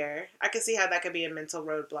get there? I can see how that could be a mental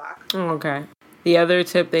roadblock. Okay. The other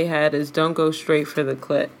tip they had is don't go straight for the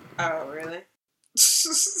clit. Oh, really?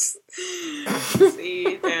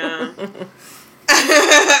 See, damn.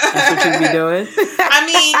 That's what you be doing? I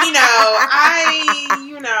mean,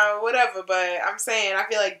 whatever, but I'm saying, I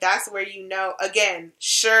feel like that's where again,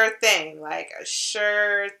 sure thing, like a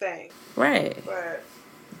sure thing. Right. But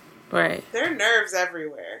right. there are nerves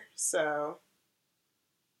everywhere, so...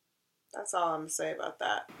 That's all I'm going to say about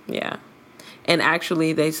that. Yeah. And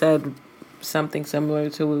actually, they said something similar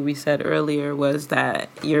to what we said earlier, was that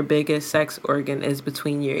your biggest sex organ is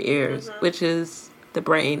between your ears, which is the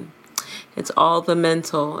brain. It's all the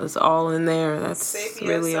mental. It's all in there. That's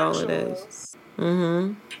really all it is.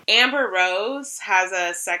 Mm-hmm. Amber Rose has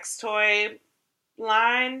a sex toy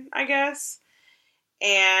line, I guess.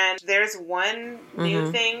 And there's one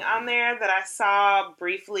new thing on there that I saw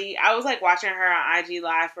briefly. I was like watching her on IG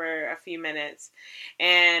Live for a few minutes.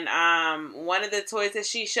 And one of the toys that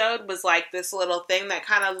she showed was like this little thing that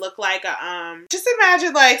kind of looked like a, just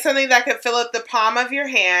imagine like something that could fill up the palm of your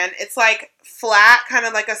hand. It's like flat, kind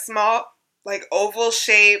of like a small, like oval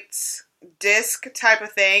shaped disc type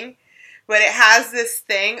of thing. But it has this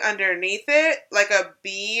thing underneath it, like a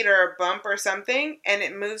bead or a bump or something, and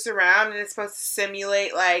it moves around and it's supposed to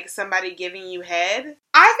simulate like somebody giving you head.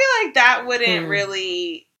 I feel like that wouldn't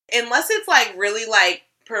really, unless it's like really like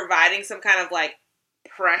providing some kind of like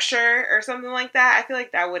pressure or something like that, I feel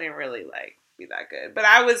like that wouldn't really like be that good. But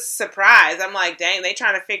I was surprised. I'm like, dang, they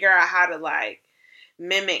trying to figure out how to like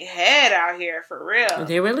mimic head out here for real.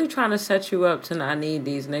 They're really trying to set you up to not need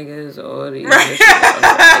these niggas or these like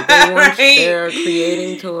they're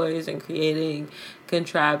creating toys and creating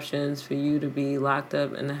contraptions for you to be locked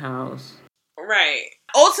up in the house. Right.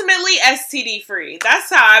 Ultimately STD free. That's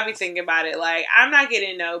how I be thinking about it. Like, I'm not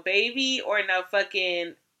getting no baby or no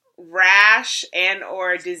fucking rash and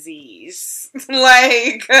or disease.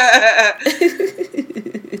 Like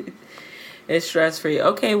it's stress-free.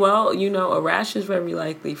 Okay, well, you know, a rash is very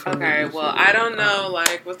likely from okay, well, I don't know,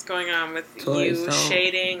 like, what's going on with you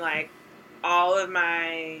shading, like, all of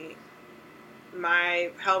my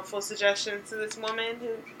helpful suggestions to this woman who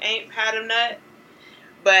ain't had a nut.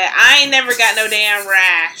 But I ain't never got no damn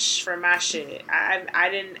rash from my shit.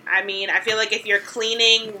 I feel like if you're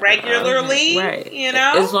cleaning regularly, right. You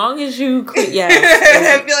know? As long as you yes.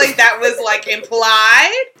 I feel like that was, like,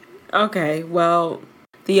 implied. Okay, well,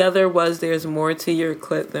 the other was there's more to your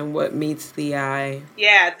clit than what meets the eye.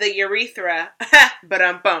 Yeah, the urethra. But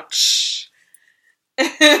I'm bumped. Shh.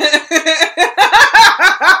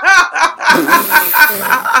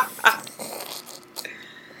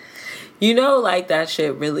 You know, like, that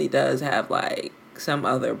shit really does have, like, some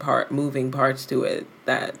other moving parts to it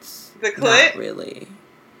that's the clit? Not really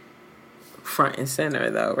front and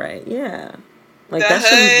center, though, right? Yeah. Like, that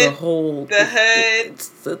shit is the whole... The hood.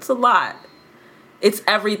 It's a lot. It's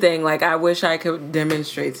everything. Like, I wish I could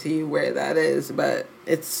demonstrate to you where that is, but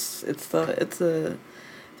there's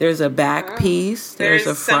a back piece, there's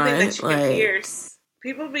a front, something that you can pierce.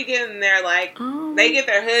 People be getting their, like, they get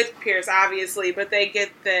their hood pierced, obviously, but I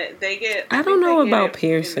don't know about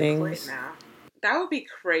piercings. Now. That would be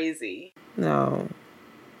crazy. No.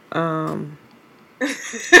 I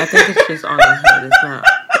think it's just on the head.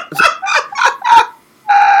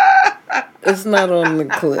 It's not on the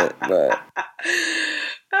clit, but.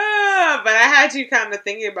 But I had you kind of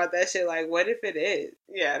thinking about that shit, like, what if it is?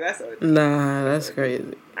 Yeah, Nah, that's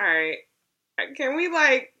crazy. Alright. Can we,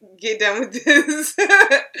 like, get done with this?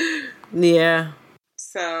 Yeah.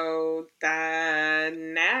 So,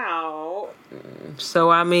 now...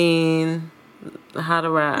 So, I mean, how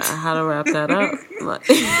to wrap that up?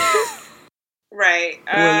 Right.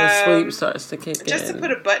 When the sleep starts to kick in. Just to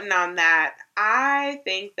put a button on that, I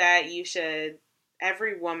think that you should...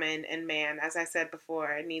 Every woman and man, as I said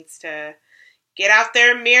before, needs to get out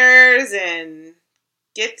their mirrors and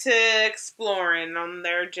get to exploring on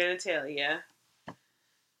their genitalia.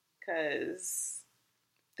 Because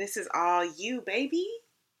this is all you, baby.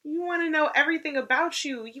 You want to know everything about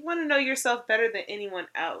you. You want to know yourself better than anyone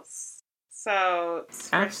else. So,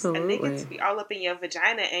 absolutely. A nigga to be all up in your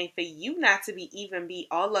vagina and for you not to even be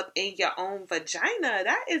all up in your own vagina,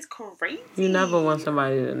 that is crazy. You never want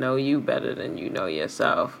somebody to know you better than you know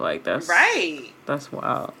yourself. Like, that's... Right. That's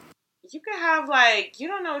wild. You could have, like, you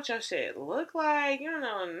don't know what your shit look like. You don't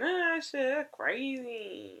know none of that shit. That's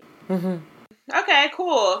crazy. Mm-hmm. Okay,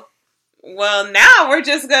 cool. Well, now we're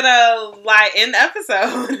just gonna, like, end the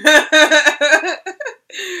episode.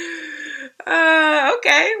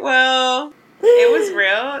 Okay, well, it was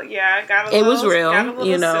real. Yeah, got a little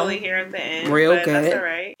silly here at the end. Real but good. That's all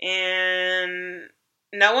right. And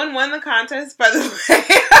no one won the contest, by the way.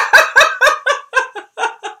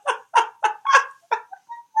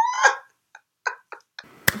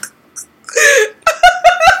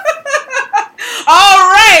 All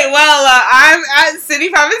right. Well, I'm at City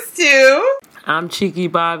Promise 2. I'm Cheeky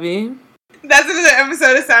Bobby. That's another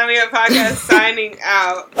episode of Sign Me Up Podcast signing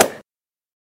out.